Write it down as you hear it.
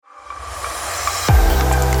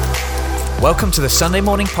Welcome to the Sunday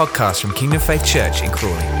morning podcast from Kingdom Faith Church in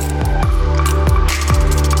Crawley.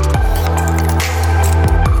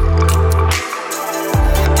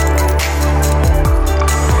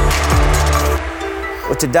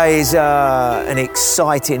 Well, today is an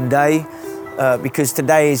exciting day because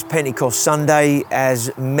today is Pentecost Sunday, as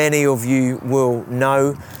many of you will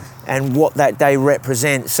know, and what that day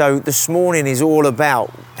represents. So this morning is all about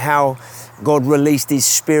how God released His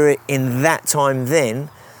Spirit in that time then,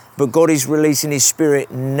 but God is releasing His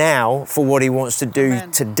Spirit now for what He wants to do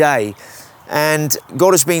today. And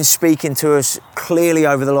God has been speaking to us clearly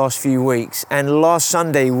over the last few weeks. And last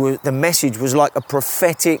Sunday, the message was like a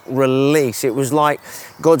prophetic release. It was like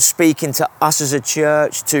God speaking to us as a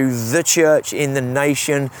church, to the church in the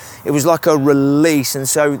nation. It was like a release. And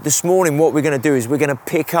so this morning, what we're going to do is we're going to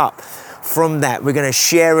pick up from that. We're going to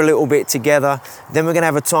share a little bit together. Then we're going to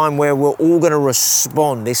have a time where we're all going to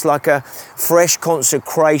respond. It's like a fresh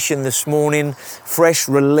consecration this morning, fresh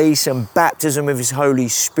release and baptism of His Holy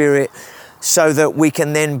Spirit, so that we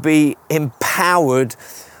can then be empowered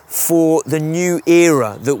for the new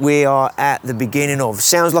era that we are at the beginning of.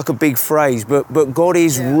 Sounds like a big phrase, but God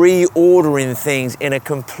is reordering things in a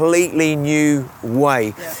completely new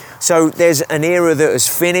way. Yeah. So there's an era that has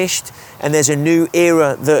finished and there's a new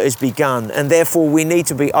era that has begun. And therefore we need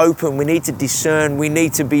to be open, we need to discern, we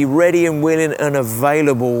need to be ready and willing and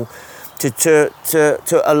available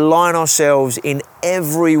to align ourselves in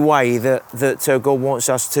every way that God wants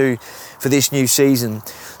us to for this new season.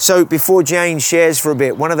 So before Jane shares for a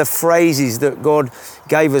bit, one of the phrases that God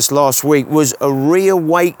gave us last week was a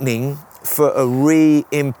reawakening for a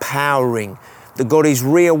re-empowering. That God is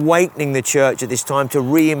reawakening the church at this time to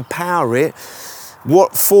re-empower it.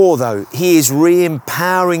 What for though? He is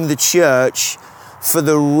re-empowering the church for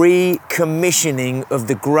the recommissioning of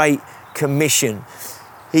the Great Commission.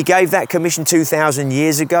 He gave that commission 2,000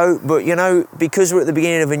 years ago, but you know, because we're at the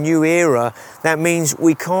beginning of a new era, that means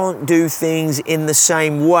we can't do things in the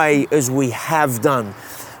same way as we have done.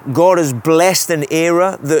 God has blessed an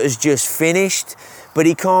era that has just finished, but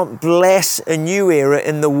He can't bless a new era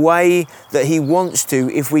in the way that He wants to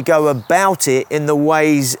if we go about it in the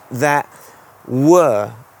ways that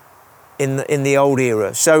were in the old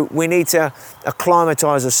era. So we need to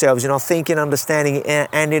acclimatise ourselves in our thinking, understanding,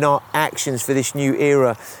 and in our actions for this new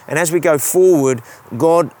era. And as we go forward,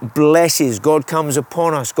 God blesses, God comes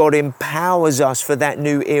upon us, God empowers us for that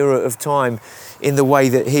new era of time in the way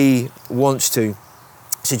that He wants to.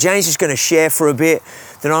 So James is going to share for a bit,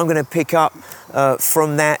 then I'm going to pick up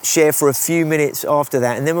from that, share for a few minutes after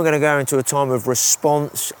that, and then we're going to go into a time of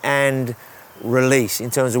response and release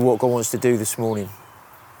in terms of what God wants to do this morning.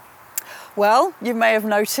 Well, you may have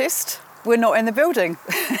noticed we're not in the building.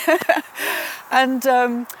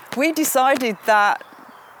 And we decided that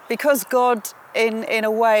because God, in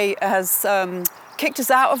a way, has kicked us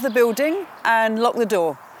out of the building and locked the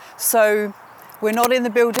door. So we're not in the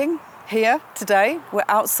building here today. We're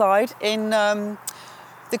outside in the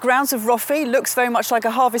grounds of Roffey. Looks very much like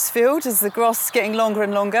a harvest field as the grass is getting longer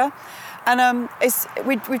and longer. And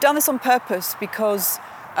we've done this on purpose because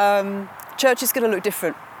church is going to look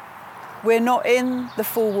different. We're not in the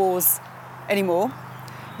four walls anymore.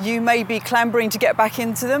 You may be clambering to get back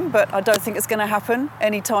into them, but I don't think it's going to happen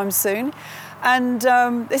anytime soon. And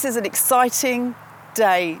this is an exciting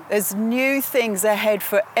day. There's new things ahead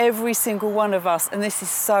for every single one of us, and this is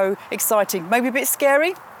so exciting. Maybe a bit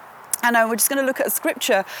scary. And we're just going to look at a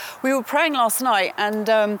scripture. We were praying last night, and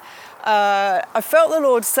I felt the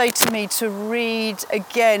Lord say to me to read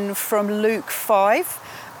again from Luke 5.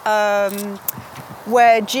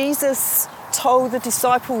 Where Jesus told the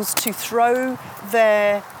disciples to throw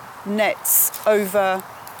their nets over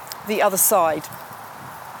the other side.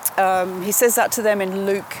 He says that to them in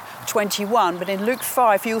Luke 21, but in Luke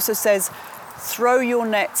 5 He also says, throw your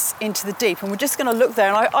nets into the deep. And we're just going to look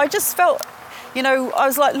there, and I just felt, you know, I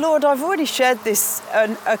was like, Lord, I've already shared this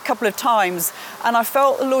a couple of times, and I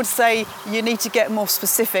felt the Lord say, you need to get more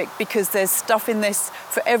specific because there's stuff in this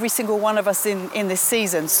for every single one of us in this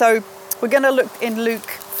season. So we're going to look in Luke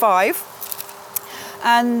 5.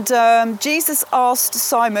 And Jesus asked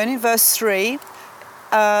Simon in verse 3,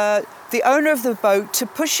 the owner of the boat, to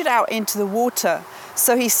push it out into the water.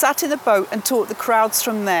 So he sat in the boat and taught the crowds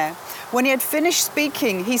from there. When he had finished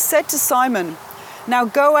speaking, he said to Simon, now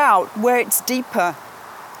go out where it's deeper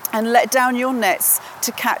and let down your nets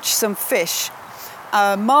to catch some fish.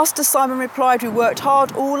 Master, Simon replied, we worked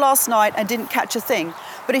hard all last night and didn't catch a thing.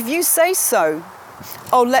 But if you say so,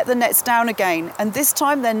 I'll let the nets down again. And this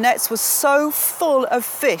time their nets were so full of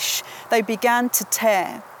fish, they began to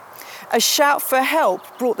tear. A shout for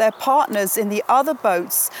help brought their partners in the other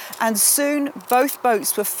boats, and soon both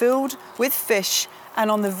boats were filled with fish and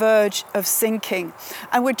on the verge of sinking.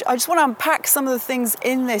 And I just want to unpack some of the things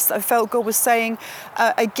in this I felt God was saying,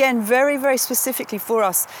 again, very, very specifically for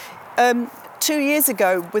us. 2 years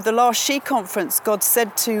ago, with the last She Conference, God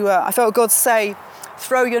said I felt God say,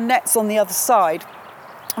 throw your nets on the other side,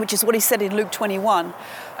 which is what he said in Luke 21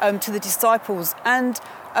 to the disciples. And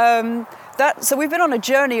so we've been on a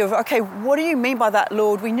journey of, okay, what do you mean by that,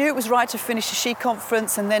 Lord? We knew it was right to finish the She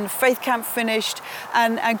Conference, and then Faith Camp finished,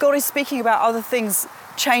 and God is speaking about other things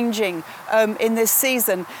changing in this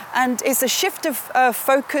season. And it's a shift of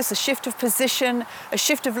focus, a shift of position, a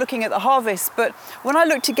shift of looking at the harvest. But when I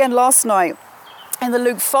looked again last night, in the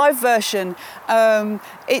Luke 5 version,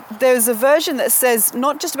 there's a version that says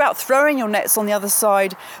not just about throwing your nets on the other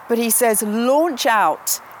side, but he says, launch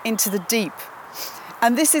out into the deep.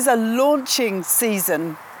 And this is a launching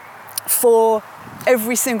season for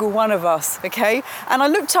every single one of us, okay? And I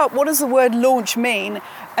looked up, what does the word launch mean?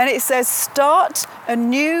 And it says, start a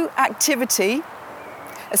new activity,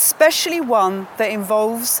 especially one that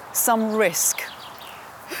involves some risk.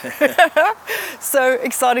 So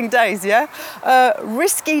exciting days, yeah?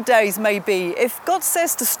 Risky days maybe. If God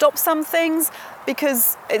says to stop some things,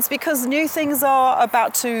 because new things are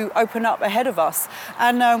about to open up ahead of us.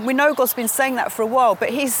 And we know God's been saying that for a while, but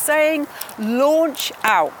he's saying launch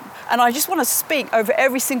out. And I just want to speak over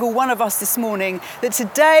every single one of us this morning that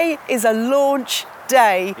today is a launch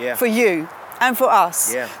day for you and for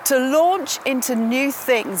us to launch into new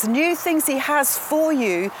things he has for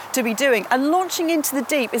you to be doing. And launching into the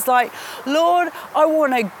deep is like, Lord, I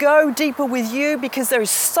want to go deeper with you because there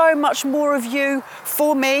is so much more of you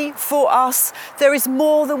for me, for us. There is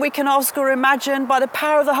more than we can ask or imagine by the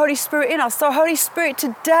power of the Holy Spirit in us. So Holy Spirit,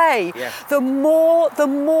 today, the more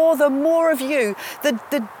of you,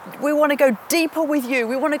 we want to go deeper with you.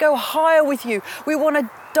 We want to go higher with you. We want to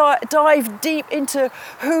dive deep into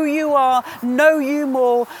who you are, know you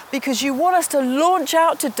more, because you want us to launch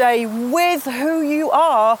out today with who you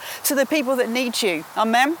are to the people that need you.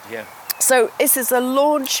 Amen? Yeah. So this is a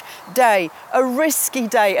launch day, a risky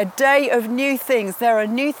day, a day of new things. There are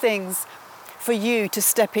new things for you to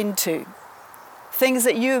step into. Things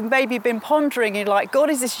that you've maybe been pondering, and you're like,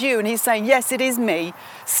 God, is this you? And he's saying, yes, it is me.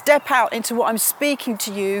 Step out into what I'm speaking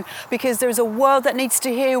to you, because there's a world that needs to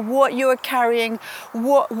hear what you are carrying,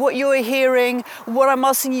 what you are hearing, what I'm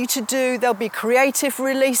asking you to do. There'll be creative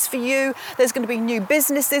release for you. There's going to be new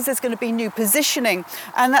businesses. There's going to be new positioning.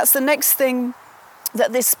 And that's the next thing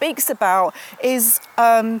that this speaks about, is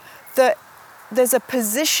that there's a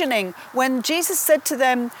positioning. When Jesus said to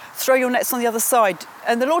them, throw your nets on the other side,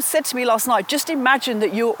 and the Lord said to me last night, just imagine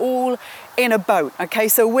that you're all in a boat, okay?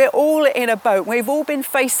 So we're all in a boat. We've all been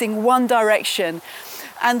facing one direction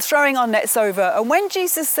and throwing our nets over. And when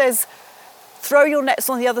Jesus says, throw your nets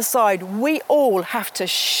on the other side, we all have to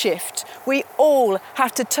shift. We all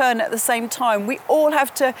have to turn at the same time. We all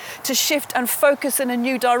have to shift and focus in a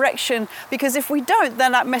new direction, because if we don't,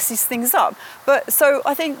 then that messes things up. But so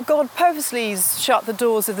I think God purposely shut the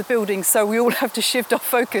doors of the building so we all have to shift our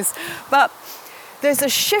focus. But there's a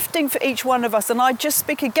shifting for each one of us, and I just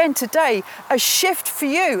speak again today, a shift for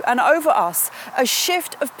you and over us, a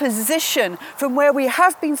shift of position from where we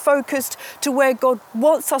have been focused to where God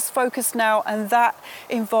wants us focused now, and that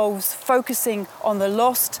involves focusing on the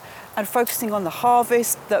lost and focusing on the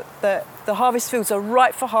harvest, that the harvest fields are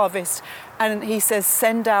ripe for harvest, and he says,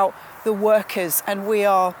 send out the workers, and we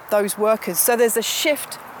are those workers. So there's a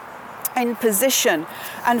shift in position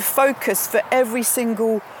and focus for every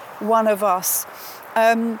single one of us.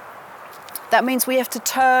 That means we have to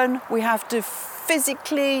turn, we have to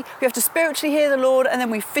spiritually hear the Lord, and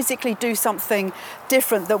then we physically do something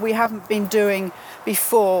different that we haven't been doing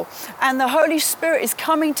before. And the Holy Spirit is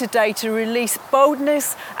coming today to release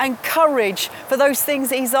boldness and courage for those things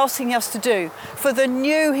that he's asking us to do, for the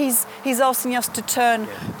new he's asking us to turn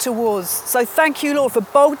towards. So thank you, Lord, for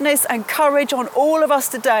boldness and courage on all of us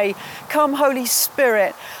today. Come, Holy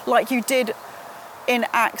Spirit, like you did in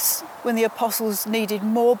Acts when the apostles needed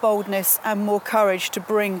more boldness and more courage to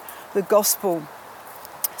bring the gospel.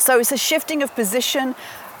 So it's a shifting of position,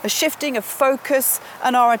 a shifting of focus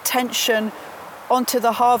and our attention onto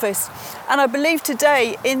the harvest. And I believe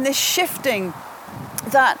today in this shifting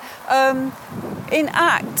that in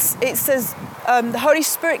Acts it says the Holy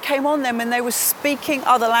Spirit came on them and they were speaking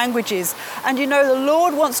other languages. And you know, the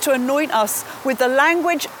Lord wants to anoint us with the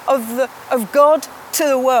language of God to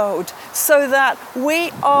the world, so that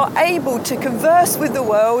we are able to converse with the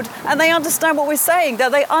world and they understand what we're saying,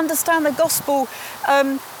 that they understand the gospel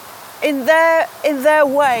in their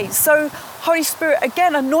way. So Holy Spirit,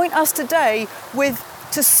 again, anoint us today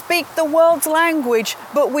to speak the world's language,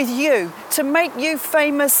 but with you, to make you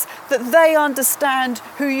famous, that they understand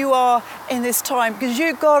who you are in this time. Because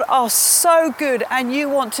you, God, are so good, and you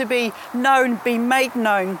want to be known, be made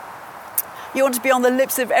known. You want to be on the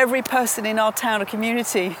lips of every person in our town or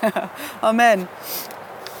community. Amen.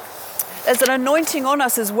 There's an anointing on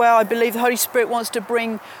us as well. I believe the Holy Spirit wants to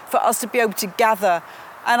bring for us to be able to gather.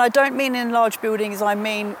 And I don't mean in large buildings, I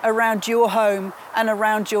mean around your home and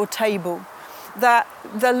around your table. That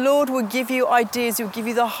the Lord will give you ideas, He will give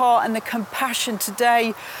you the heart and the compassion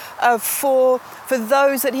today for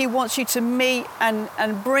those that He wants you to meet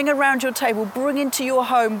and bring around your table, bring into your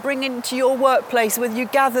home, bring into your workplace, whether you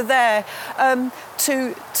gather there,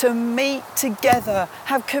 to meet together,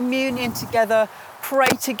 have communion together, pray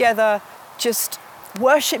together, just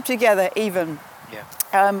worship together even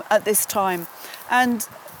at this time. And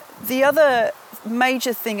the other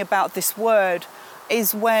major thing about this word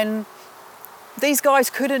is when these guys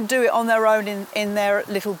couldn't do it on their own in their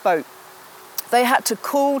little boat. They had to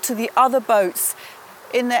call to the other boats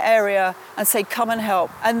in the area and say, come and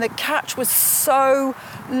help. And the catch was so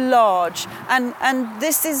large. And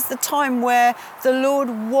this is the time where the Lord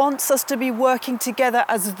wants us to be working together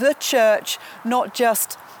as the church, not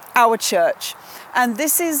just our church. And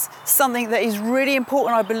this is something that is really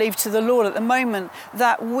important, I believe, to the Lord at the moment,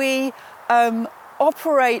 that we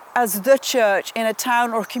operate as the church in a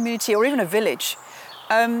town or a community or even a village.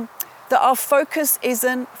 That our focus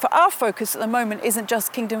at the moment isn't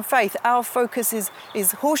just Kingdom Faith. Our focus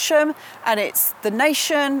is Horsham, and it's the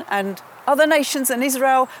nation and other nations and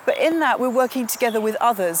Israel, but in that we're working together with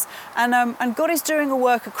others. And God is doing a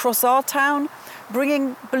work across our town,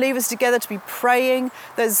 bringing believers together to be praying.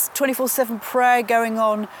 There's 24/7 prayer going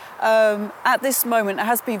on at this moment. It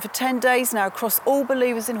has been for 10 days now across all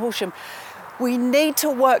believers in Horsham. We need to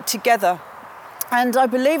work together. And I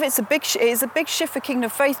believe it's a big shift for Kingdom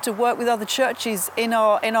Faith to work with other churches in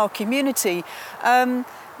our community.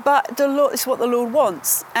 But the Lord, it's what the Lord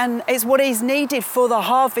wants, and it's what is needed for the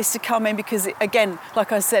harvest to come in, because again,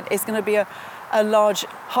 like I said, it's going to be a large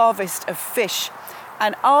harvest of fish.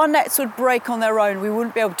 And our nets would break on their own. We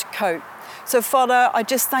wouldn't be able to cope. So Father, I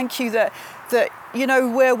just thank you that you know,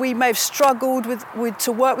 where we may have struggled with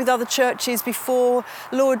to work with other churches before,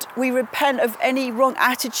 Lord, we repent of any wrong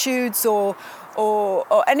attitudes or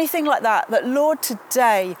anything like that. That Lord,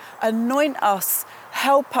 today, anoint us,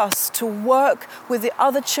 help us to work with the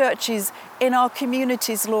other churches in our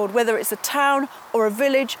communities, Lord, whether it's a town or a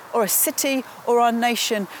village or a city or our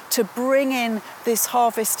nation, to bring in this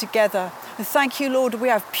harvest together. And thank you, Lord, we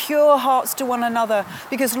have pure hearts to one another,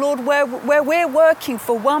 because, Lord, where we're working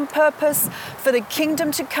for one purpose, for the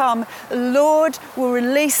kingdom to come, Lord will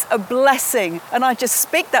release a blessing. And I just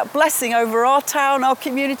speak that blessing over our town, our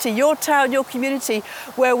community, your town, your community,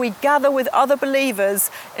 where we gather with other believers,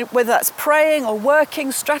 whether that's praying or working,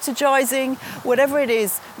 strategizing, whatever it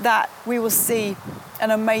is, that we will see an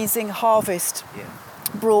amazing harvest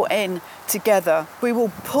brought in together. We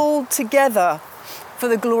will pull together for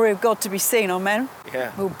the glory of God to be seen. Amen.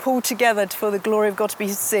 Yeah. We'll pull together for the glory of God to be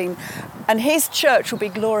seen, and His church will be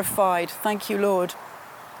glorified. Thank you, Lord.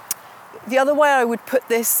 The other way I would put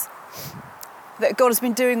this, that God has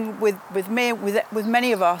been doing with me, with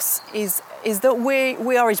many of us, is that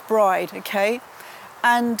we are His bride. Okay,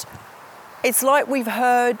 and it's like we've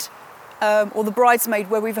heard, or the bridesmaid,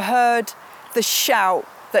 where we've heard the shout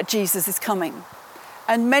that Jesus is coming.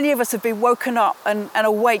 And many of us have been woken up and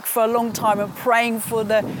awake for a long time and praying for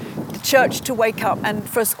the church to wake up and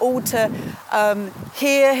for us all to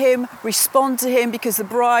hear Him, respond to Him, because the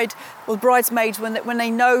bride or bridesmaids, when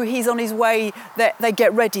they know He's on His way, they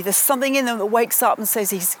get ready. There's something in them that wakes up and says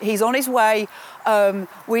He's on His way.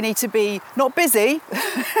 We need to be not busy,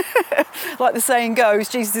 like the saying goes,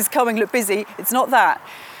 Jesus is coming, look busy. It's not that.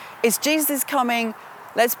 It's Jesus is coming.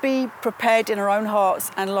 Let's be prepared in our own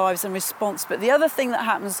hearts and lives in response. But the other thing that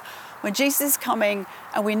happens when Jesus is coming,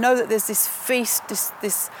 and we know that there's this feast,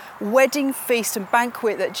 this wedding feast and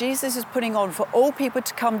banquet that Jesus is putting on for all people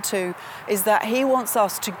to come to, is that He wants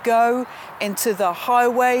us to go into the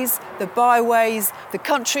highways, the byways, the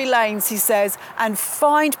country lanes, He says, and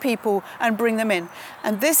find people and bring them in.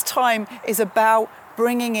 And this time is about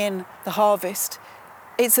bringing in the harvest.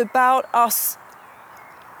 It's about us,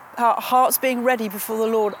 our hearts being ready before the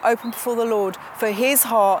Lord, open before the Lord, for His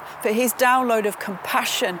heart, for His download of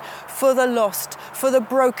compassion for the lost, for the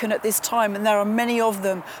broken at this time, and there are many of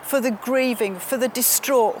them, for the grieving, for the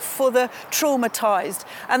distraught, for the traumatized.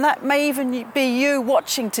 And that may even be you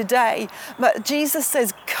watching today. But Jesus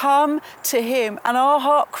says, come to Him. And our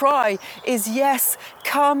heart cry is, yes,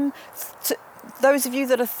 come those of you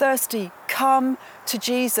that are thirsty, come to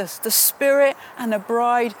Jesus. The Spirit and the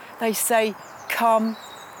bride, they say, come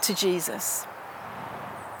to Jesus.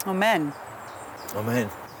 Amen. Amen.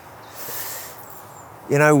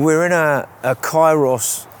 You know, we're in a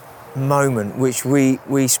kairos moment, which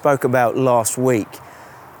we spoke about last week.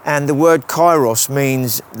 And the word kairos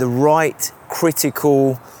means the right,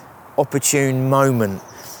 critical, opportune moment,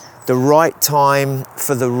 the right time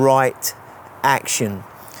for the right action.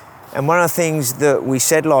 And one of the things that we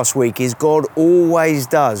said last week is God always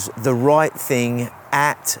does the right thing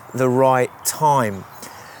at the right time.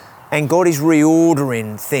 And God is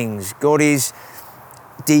reordering things. God is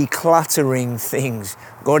decluttering things.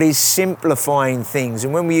 God is simplifying things.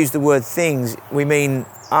 And when we use the word things, we mean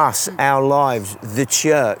us, our lives, the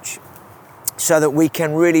church, so that we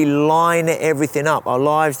can really line everything up, our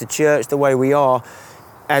lives, the church, the way we are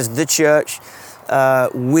as the church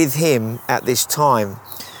with Him at this time.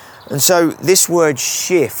 And so this word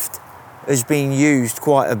shift has been used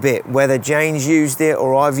quite a bit, whether Jane's used it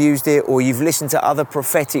or I've used it, or you've listened to other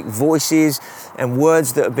prophetic voices and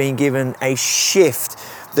words that have been given, a shift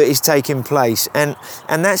that is taking place. And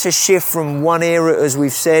that's a shift from one era, as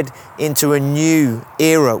we've said, into a new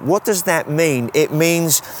era. What does that mean? It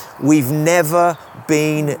means we've never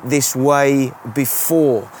been this way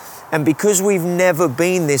before. And because we've never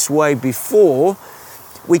been this way before,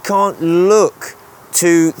 we can't look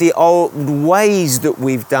to the old ways that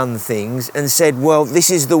we've done things and said, well, this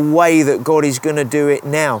is the way that God is going to do it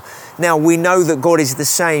now. Now, we know that God is the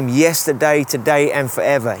same yesterday, today, and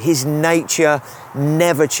forever. His nature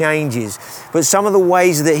never changes. But some of the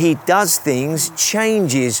ways that He does things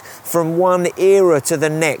changes from one era to the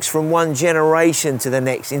next, from one generation to the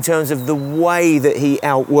next, in terms of the way that He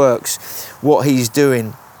outworks what He's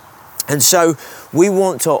doing. And so we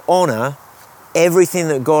want to honor everything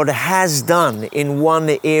that God has done in one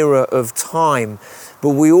era of time,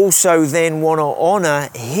 but we also then want to honor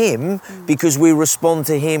Him because we respond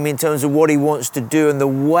to Him in terms of what He wants to do and the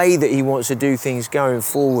way that He wants to do things going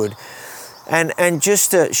forward. And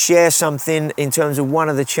just to share something in terms of one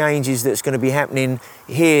of the changes that's going to be happening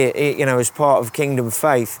here, you know, as part of Kingdom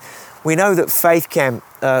Faith. We know that Faith Camp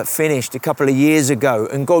finished a couple of years ago,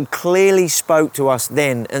 and God clearly spoke to us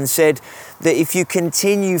then and said that if you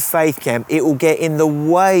continue Faith Camp, it will get in the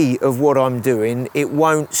way of what I'm doing. It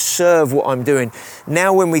won't serve what I'm doing.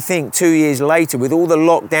 Now, when we think 2 years later, with all the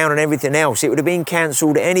lockdown and everything else, it would have been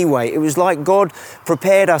cancelled anyway. It was like God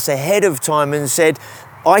prepared us ahead of time and said,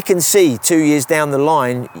 I can see 2 years down the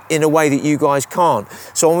line in a way that you guys can't.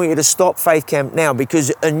 So I want you to stop Faith Camp now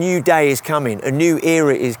because a new day is coming, a new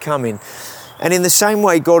era is coming. And in the same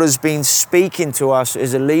way, God has been speaking to us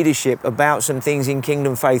as a leadership about some things in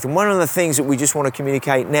Kingdom Faith. And one of the things that we just want to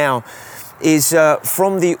communicate now is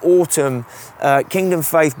from the autumn, Kingdom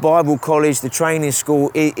Faith Bible College, the training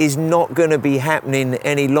school, is not going to be happening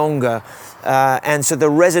any longer. And so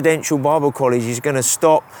the residential Bible college is going to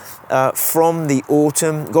stop from the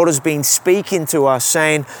autumn. God has been speaking to us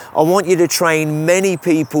saying, I want you to train many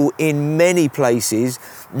people in many places,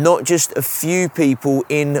 not just a few people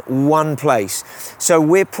in one place. So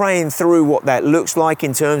we're praying through what that looks like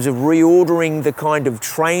in terms of reordering the kind of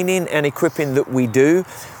training and equipping that we do.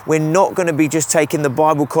 We're not going to be just taking the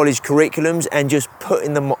Bible college curriculums and just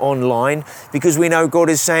putting them online, because we know God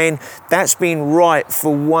is saying that's been right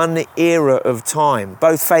for one era of time.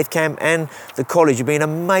 Both Faith Camp and the college have been a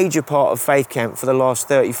major part of Faith Camp for the last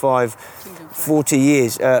 40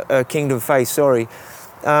 years, Kingdom Faith, sorry.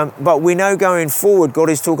 But we know going forward, God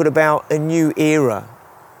is talking about a new era,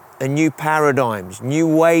 a new paradigms, new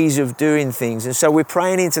ways of doing things. And so we're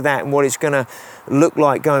praying into that and what it's going to look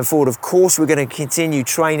like going forward. Of course, we're going to continue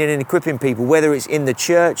training and equipping people, whether it's in the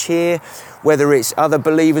church here, whether it's other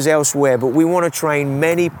believers elsewhere, but we want to train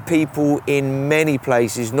many people in many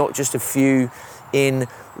places, not just a few in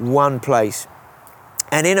one place.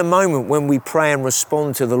 And in a moment when we pray and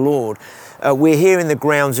respond to the Lord, we're here in the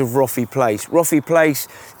grounds of Roffey Place. Roffey Place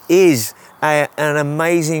is an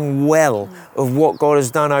amazing well of what God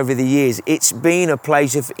has done over the years. It's been a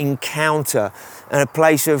place of encounter and a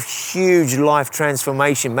place of huge life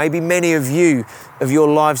transformation. Maybe many of your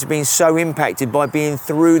lives have been so impacted by being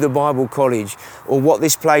through the Bible College or what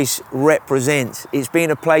this place represents. It's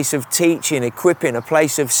been a place of teaching, equipping, a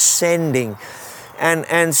place of sending.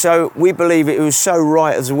 And so we believe it was so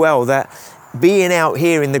right as well that being out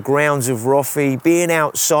here in the grounds of Roffey, being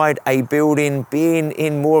outside a building, being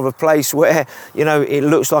in more of a place where, you know, it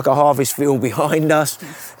looks like a harvest field behind us,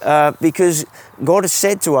 because God has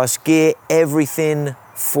said to us, gear everything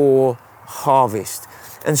for harvest.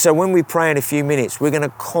 And so when we pray in a few minutes, we're going to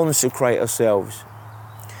consecrate ourselves.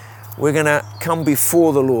 We're going to come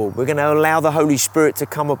before the Lord. We're going to allow the Holy Spirit to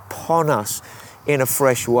come upon us in a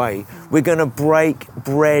fresh way. We're going to break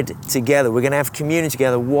bread together. We're going to have communion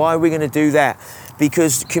together. Why are we going to do that?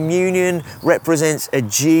 Because communion represents a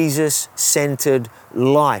Jesus-centered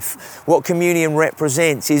life. What communion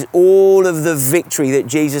represents is all of the victory that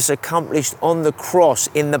Jesus accomplished on the cross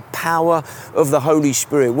in the power of the Holy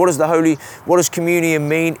Spirit. What does communion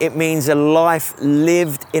mean? It means a life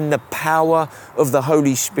lived in the power of the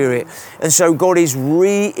Holy Spirit. And so God is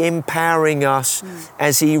re-empowering us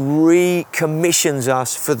as He recommissions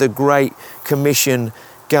us for the Great Commission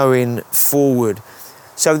going forward.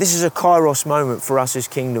 So this is a Kairos moment for us as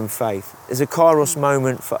Kingdom Faith. It's a Kairos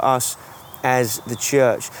moment for us as the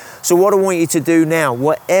church. So what I want you to do now,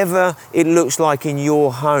 whatever it looks like in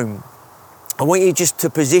your home, I want you just to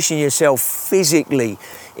position yourself physically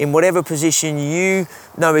in whatever position you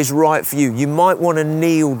know is right for you. You might want to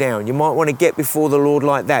kneel down. You might want to get before the Lord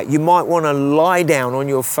like that. You might want to lie down on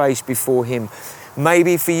your face before Him.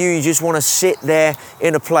 Maybe for you, you just want to sit there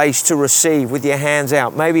in a place to receive with your hands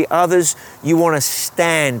out. Maybe others, you want to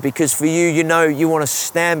stand, because for you, you know you want to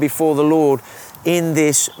stand before the Lord in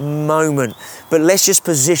this moment. But let's just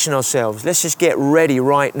position ourselves. Let's just get ready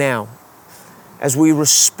right now as we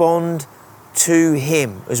respond to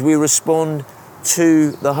Him, as we respond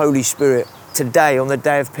to the Holy Spirit today on the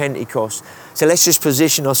day of Pentecost. So let's just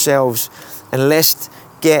position ourselves and let's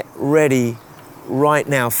get ready right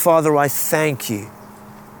now. Father, I thank You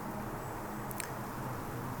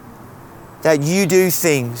that You do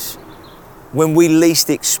things when we least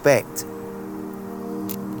expect.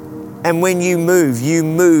 And when You move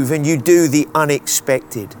and You do the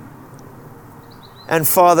unexpected. And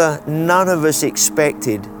Father, none of us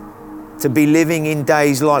expected to be living in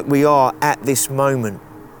days like we are at this moment.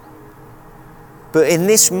 But in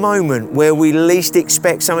this moment where we least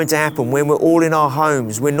expect something to happen, when we're all in our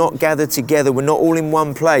homes, we're not gathered together, we're not all in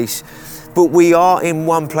one place, but we are in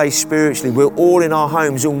one place spiritually, we're all in our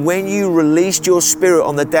homes. And when You released Your Spirit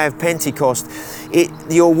on the day of Pentecost,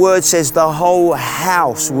 Your word says the whole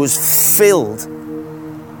house was filled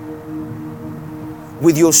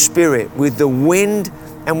with Your Spirit, with the wind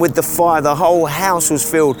and with the fire. The whole house was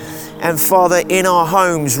filled. And Father, in our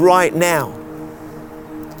homes right now,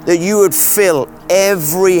 that You would fill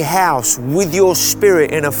every house with Your Spirit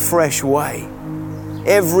in a fresh way.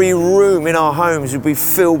 Every room in our homes would be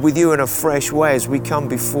filled with You in a fresh way as we come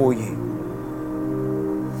before You.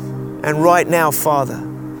 And right now, Father,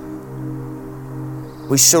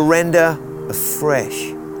 we surrender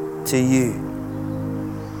afresh to You.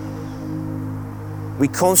 We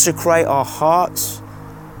consecrate our hearts,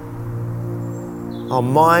 our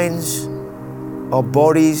minds, our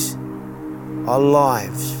bodies, our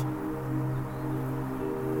lives.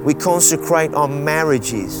 We consecrate our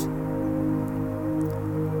marriages,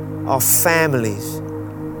 our families.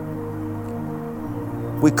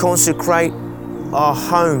 We consecrate our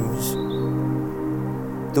homes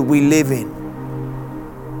that we live in.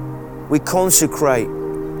 We consecrate,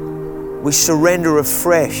 we surrender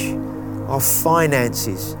afresh our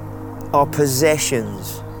finances, our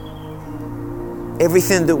possessions,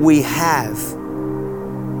 everything that we have.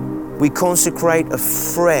 We consecrate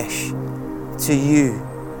afresh to You.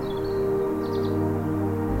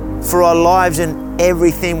 For our lives and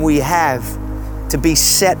everything we have to be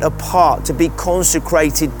set apart, to be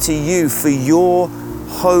consecrated to You for Your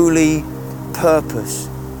holy purpose.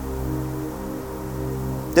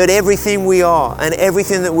 That everything we are and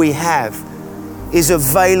everything that we have is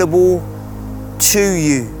available to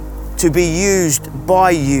You, to be used by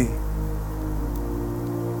You.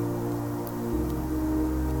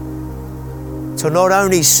 To not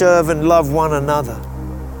only serve and love one another,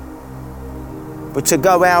 but to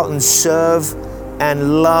go out and serve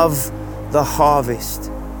and love the harvest.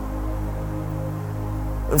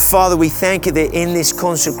 And Father, we thank You that in this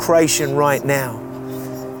consecration right now,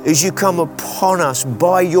 as You come upon us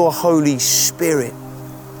by Your Holy Spirit,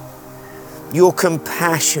 Your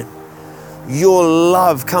compassion, Your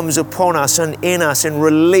love comes upon us and in us and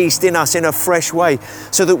released in us in a fresh way,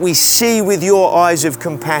 so that we see with Your eyes of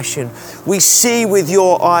compassion, we see with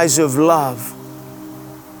Your eyes of love,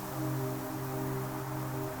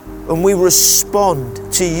 and we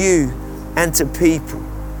respond to You and to people,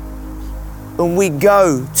 and we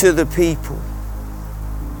go to the people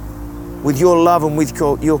with Your love and with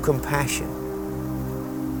Your compassion.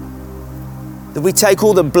 That we take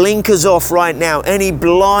all the blinkers off right now. Any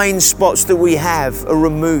blind spots that we have are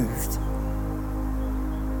removed.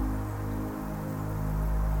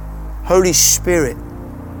 Holy Spirit,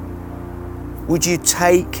 would You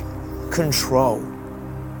take control?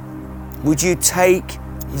 Would You take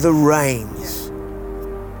the reins?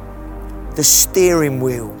 the steering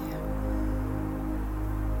wheel.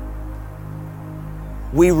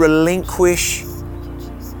 We relinquish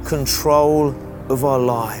control of our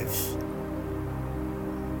lives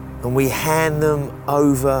and we hand them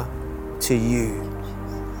over to you.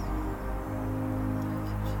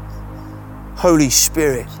 Holy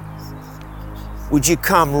Spirit, would you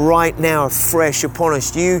come right now afresh upon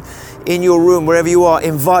us? You in your room, wherever you are,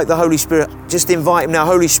 invite the Holy Spirit. Just invite Him now.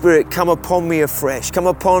 Holy Spirit, come upon me afresh. Come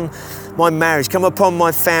upon my marriage. Come upon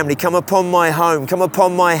my family. Come upon my home. Come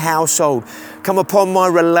upon my household. Come upon my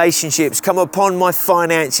relationships. Come upon my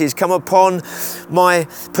finances. Come upon my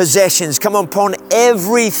possessions. Come upon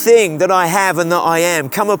everything that I have and that I am.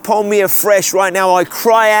 Come upon me afresh right now. I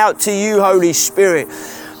cry out to you, Holy Spirit.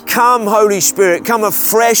 Come, Holy Spirit, come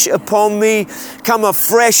afresh upon me, come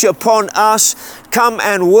afresh upon us, come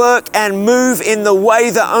and work and move in the way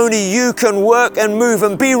that only you can work and move,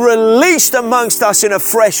 and be released amongst us in a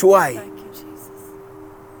fresh way. Thank you, Jesus.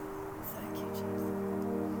 Thank you,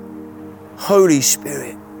 Jesus. Holy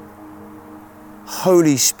Spirit,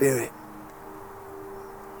 Holy Spirit,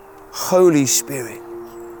 Holy Spirit.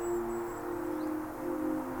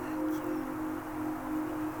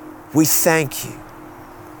 We thank you.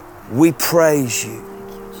 We praise you.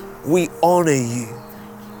 We honor you.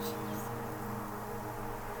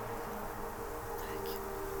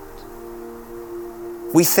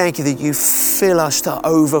 We thank you that you fill us to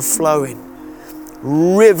overflowing.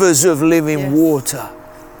 Rivers of living water.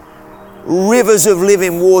 Rivers of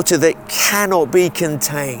living water that cannot be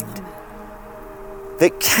contained,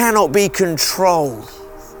 that cannot be controlled.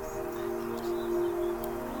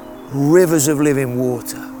 Rivers of living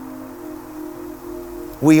water.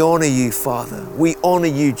 We honor you, Father. We honor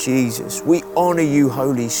you, Jesus. We honor you,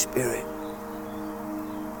 Holy Spirit.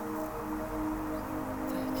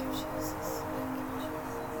 Thank you, Jesus.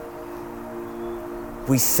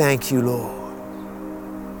 We thank you, Lord.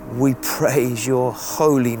 We praise your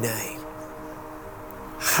holy name.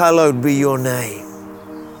 Hallowed be your name.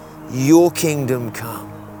 Your kingdom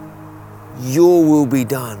come. Your will be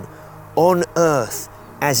done on earth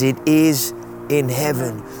as it is in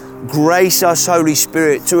heaven. Grace us, Holy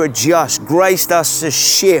Spirit, to adjust. Grace us to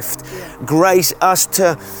shift. Grace us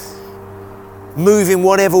to move in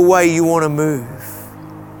whatever way you want to move.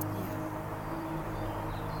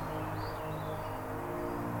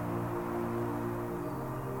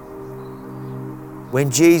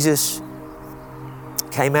 When Jesus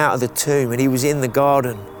came out of the tomb and he was in the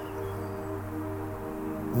garden,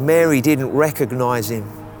 Mary didn't recognize him.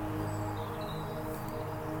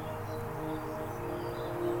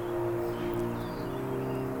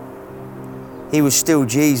 He was still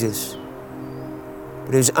Jesus,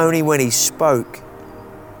 but it was only when he spoke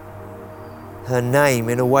her name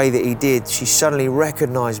in a way that he did, she suddenly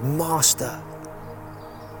recognized Master.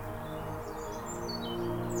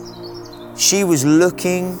 She was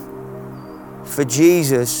looking for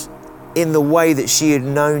Jesus in the way that she had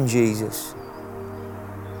known Jesus.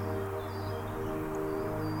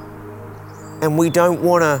 And we don't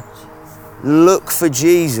want to look for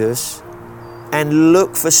Jesus and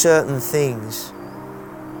look for certain things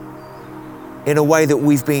in a way that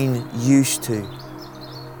we've been used to.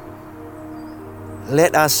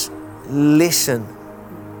 Let us listen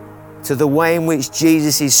to the way in which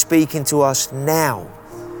Jesus is speaking to us now,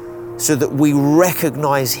 so that we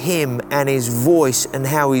recognize Him and His voice and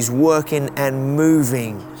how He's working and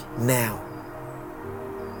moving now.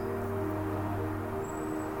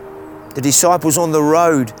 The disciples on the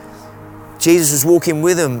road, Jesus was walking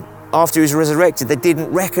with them after He was resurrected. They didn't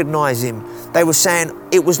recognize Him. They were saying,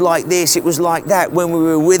 it was like this, it was like that when we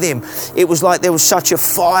were with Him. It was like there was such a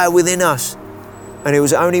fire within us. And it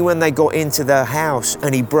was only when they got into the house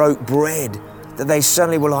and He broke bread that they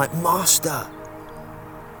suddenly were like, Master.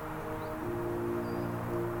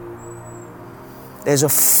 There's a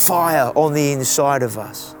fire on the inside of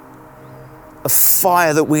us. A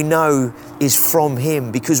fire that we know is from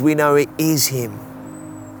Him because we know it is Him.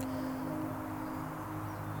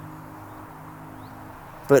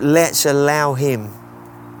 But let's allow Him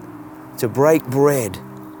to break bread,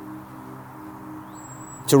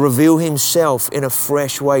 to reveal Himself in a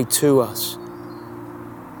fresh way to us,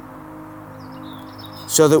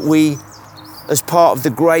 so that we, as part of the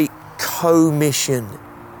great commission,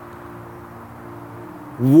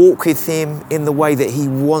 walk with Him in the way that He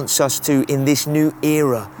wants us to in this new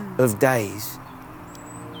era of days.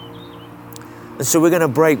 And so we're going to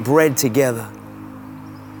break bread together.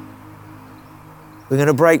 We're going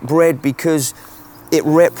to break bread because it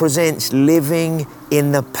represents living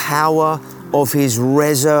in the power of His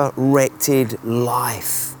resurrected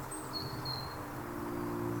life.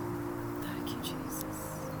 Thank you, Jesus.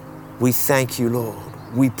 We thank you, Lord.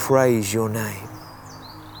 We praise your name.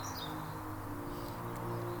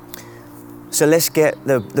 So let's get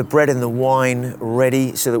the bread and the wine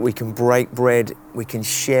ready so that we can break bread, we can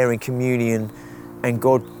share in communion, and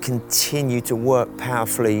God continue to work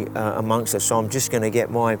powerfully amongst us. So I'm just going to get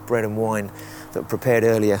my bread and wine that I prepared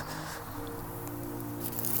earlier.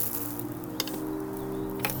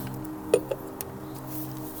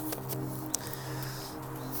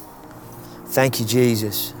 Thank you,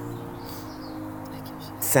 Jesus.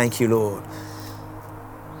 Thank you, Lord.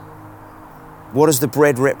 What does the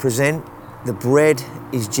bread represent? The bread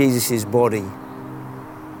is Jesus' body.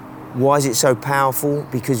 Why is it so powerful?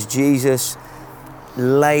 Because Jesus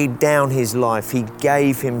laid down his life. He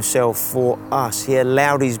gave himself for us. He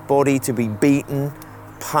allowed his body to be beaten,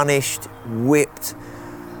 punished, whipped.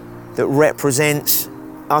 That represents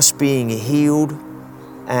us being healed,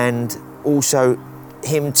 and also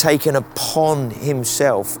him taking upon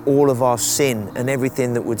himself all of our sin and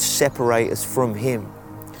everything that would separate us from him.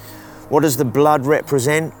 What does the blood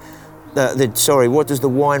represent? What does the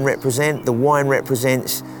wine represent? The wine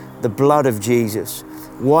represents the blood of Jesus.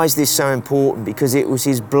 Why is this so important? Because it was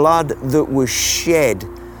his blood that was shed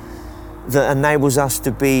that enables us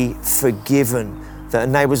to be forgiven, that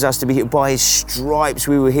enables us to be healed. By his stripes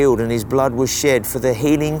we were healed, and his blood was shed for the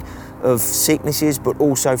healing of sicknesses, but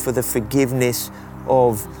also for the forgiveness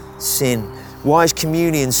of sin. Why is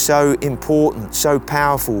communion so important, so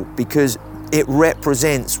powerful? Because it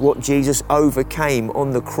represents what Jesus overcame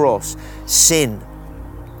on the cross: sin,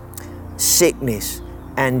 sickness,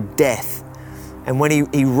 and death. And when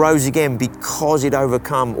he rose again, because it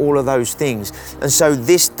overcome all of those things. And so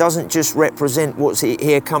this doesn't just represent what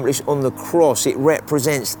he accomplished on the cross, it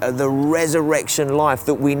represents the resurrection life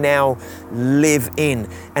that we now live in.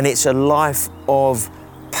 And it's a life of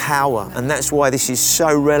power. And that's why this is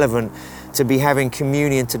so relevant to be having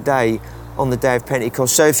communion today on the day of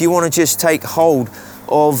Pentecost. So if you want to just take hold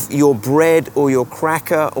of your bread or your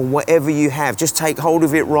cracker or whatever you have, just take hold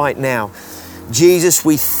of it right now. Jesus,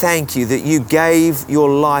 we thank you that you gave your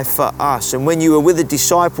life for us. And when you were with the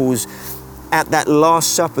disciples at that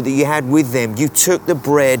Last Supper that you had with them, you took the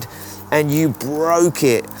bread and you broke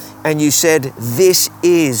it and you said, "This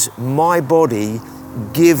is my body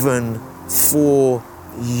given for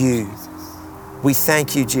you." We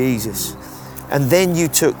thank you, Jesus. And then you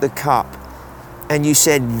took the cup and you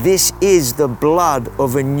said, "This is the blood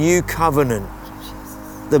of a new covenant.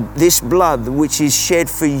 This blood which is shed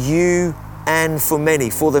for you and for many,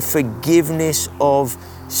 for the forgiveness of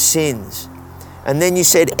sins." And then you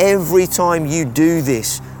said, "Every time you do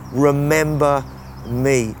this, remember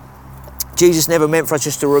me." Jesus never meant for us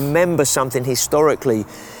just to remember something historically.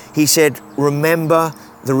 He said, remember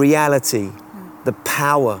the reality, the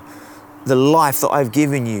power, the life that I've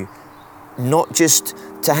given you, not just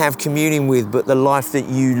to have communion with, but the life that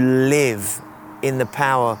you live in the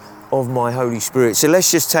power of my Holy Spirit. So let's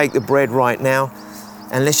just take the bread right now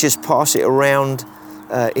and let's just pass it around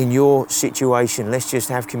in your situation. Let's just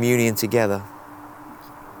have communion together.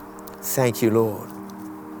 Thank you, Lord.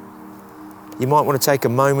 You might want to take a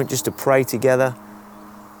moment just to pray together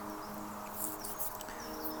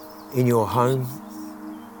in your home.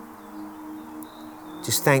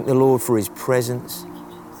 Just thank the Lord for his presence.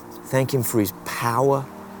 Thank him for his power.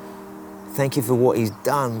 Thank you for what he's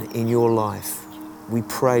done in your life. We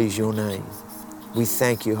praise your name. We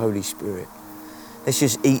thank you, Holy Spirit. Let's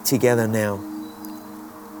just eat together now.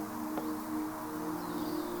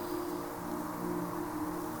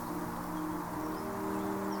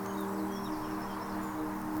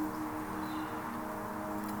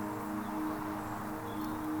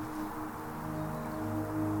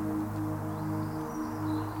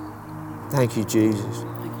 Thank you, Jesus.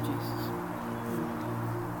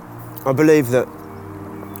 I believe that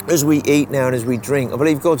as we eat now and as we drink, I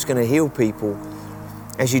believe God's going to heal people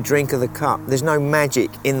as you drink of the cup. There's no magic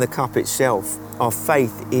in the cup itself. Our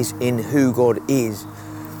faith is in who God is.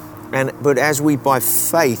 But as we by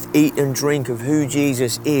faith eat and drink of who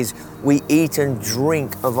Jesus is, we eat and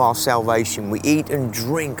drink of our salvation. We eat and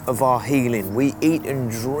drink of our healing. We eat and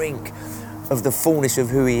drink of the fullness of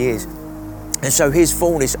who he is. And so his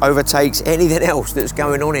fullness overtakes anything else that's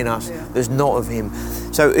going on in us that's not of him.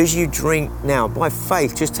 So as you drink now, by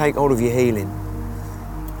faith, just take hold of your healing.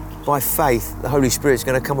 By faith, the Holy Spirit's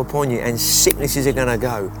going to come upon you and sicknesses are going to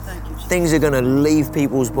go. Things are going to leave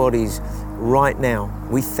people's bodies right now.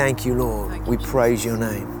 We thank you, Lord. We praise your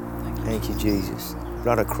name. Thank you, Jesus.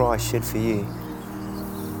 Blood of Christ shed for you.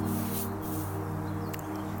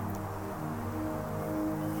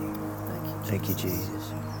 Thank you, Jesus.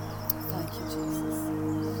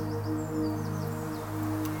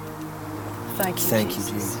 Thank you, Thank you,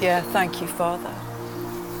 Jesus. Jesus. Yeah, thank you, Father.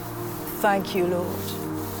 Thank you, Lord.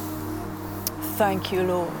 Thank you,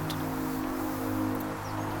 Lord.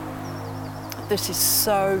 This is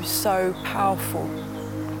so, so powerful.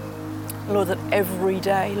 Lord, that every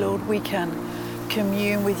day, Lord, we can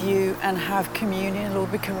commune with you and have communion.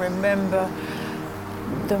 Lord, we can remember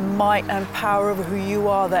the might and power of who you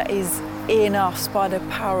are that is in us by the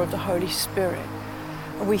power of the Holy Spirit.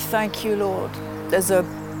 And we thank you, Lord. There's a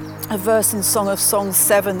verse in Song of Songs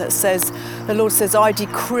 7 that says, the Lord says, I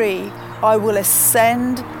decree, I will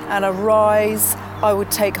ascend and arise. I will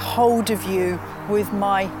take hold of you with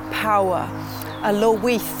my power. And Lord,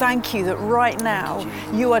 we thank you that right now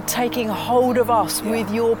you are taking hold of us with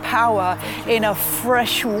your power in a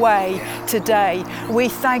fresh way today. We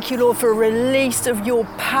thank you, Lord, for a release of your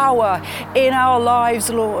power in our lives,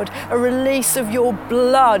 Lord, a release of your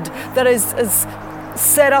blood that has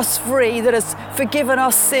set us free, that has forgiven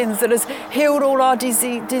our sins, that has healed all our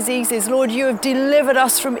diseases. Lord, you have delivered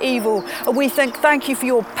us from evil. And we thank you for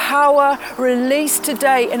your power released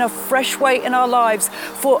today in a fresh way in our lives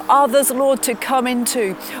for others, Lord, to come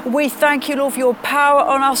into. We thank you, Lord, for your power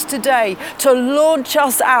on us today to launch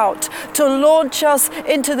us out, to launch us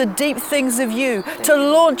into the deep things of you, to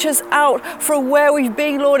launch us out from where we've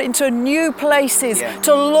been, Lord, into new places,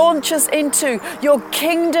 to launch us into your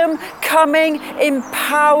kingdom coming in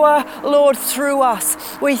power, Lord, through us.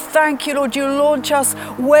 We thank you, Lord, you launch us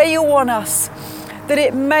where you want us. That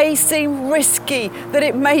it may seem risky, that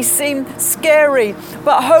it may seem scary,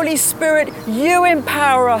 but Holy Spirit, you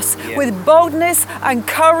empower us with boldness and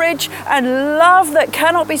courage and love that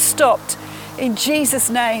cannot be stopped. In Jesus'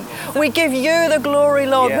 name, we give you the glory,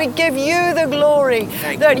 Lord. We give you the glory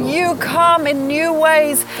that you come in new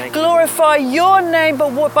ways, glorify your name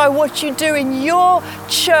by what you do in your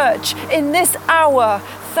church in this hour.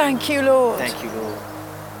 Thank you, Lord. Thank you, Lord.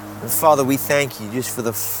 And Father, we thank you just for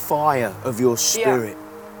the fire of your Spirit.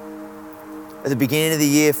 At the beginning of the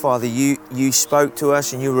year, Father, you spoke to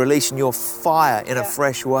us and you're releasing your fire in a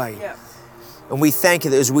fresh way. And we thank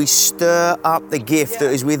you that as we stir up the gift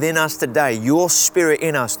that is within us today, your Spirit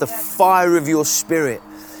in us, the fire of your Spirit,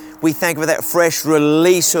 we thank you for that fresh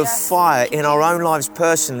release of fire in our own lives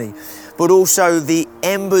personally, but also the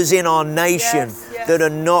embers in our nation that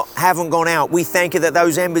haven't gone out. We thank you that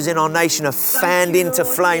those embers in our nation are fanned into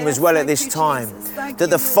flame as well at this time.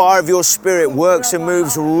 That the fire of your Spirit works and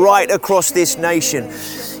moves right across this nation,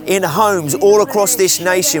 in homes all across this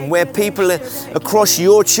nation, where people across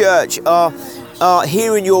your church are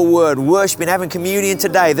hearing your word, worshiping, having communion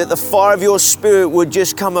today, that the fire of your Spirit would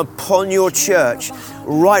just come upon your church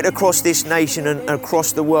right across this nation and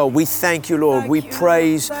across the world. We thank you, Lord. We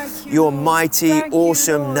praise your mighty,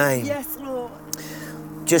 awesome name.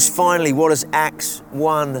 Just finally, what does Acts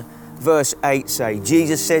 1 verse 8 say?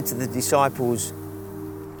 Jesus said to the disciples,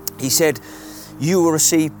 he said, you will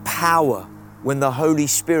receive power when the Holy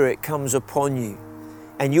Spirit comes upon you.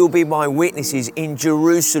 And you'll be my witnesses in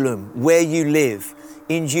Jerusalem, where you live,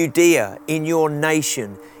 in Judea, in your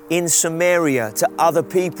nation, in Samaria, to other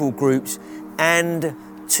people groups, and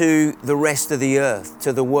to the rest of the earth,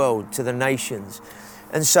 to the world, to the nations.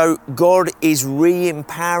 And so God is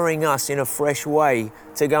re-empowering us in a fresh way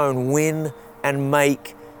to go and win and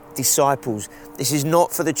make disciples. This is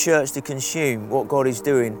not for the church to consume what God is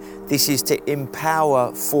doing. This is to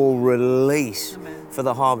empower for release. Amen. For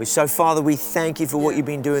the harvest. So Father, we thank you for what you've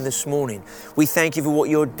been doing this morning. We thank you for what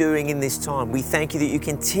you're doing in this time. We thank you that you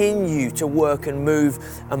continue to work and move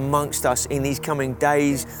amongst us in these coming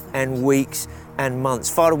days and weeks and months.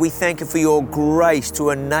 Father, we thank you for your grace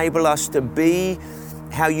to enable us to be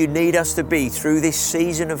how you need us to be through this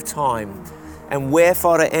season of time. And where,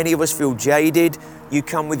 Father, any of us feel jaded, you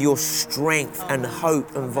come with your strength and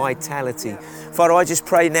hope and vitality. Father, I just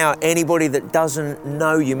pray now, anybody that doesn't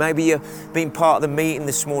know you, maybe you've been part of the meeting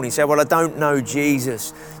this morning, say, well, I don't know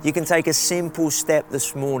Jesus. You can take a simple step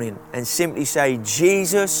this morning and simply say,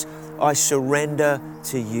 Jesus, I surrender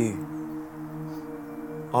to you.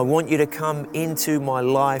 I want you to come into my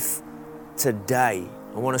life today.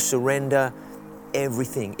 I want to surrender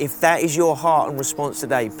everything. If that is your heart and response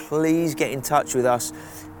today, please get in touch with us.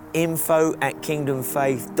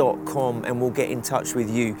 info@kingdomfaith.com and we'll get in touch with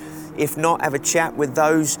you. If not, have a chat with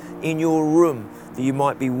those in your room that you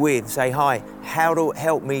might be with. Say, hi, how to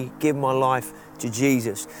help me give my life to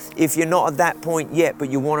Jesus. If you're not at that point yet, but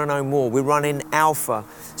you want to know more, we're running Alpha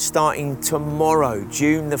starting tomorrow,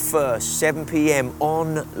 June the 1st, 7 p.m.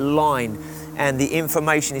 online. And the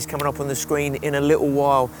information is coming up on the screen in a little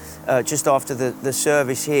while, just after the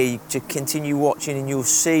service here. To continue watching and you'll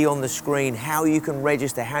see on the screen how you can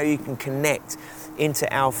register, how you can connect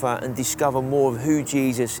into Alpha and discover more of who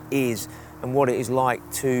Jesus is and what it is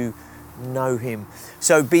like to know him.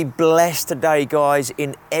 So be blessed today, guys,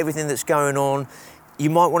 in everything that's going on. You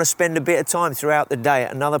might want to spend a bit of time throughout the day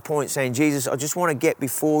at another point saying, Jesus, I just want to get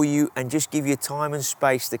before you and just give you time and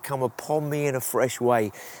space to come upon me in a fresh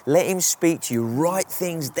way. Let him speak to you. Write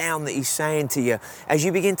things down that he's saying to you. As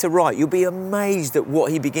you begin to write, you'll be amazed at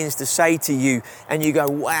what he begins to say to you. And you go,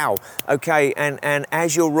 wow, okay. And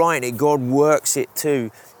as you're writing it, God works it too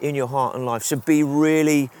in your heart and life. So be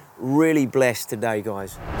really, really blessed today,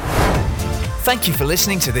 guys. Thank you for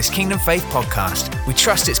listening to this Kingdom Faith podcast. We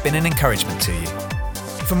trust it's been an encouragement to you.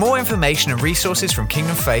 For more information and resources from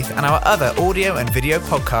Kingdom Faith and our other audio and video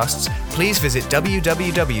podcasts, please visit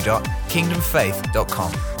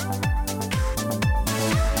www.kingdomfaith.com.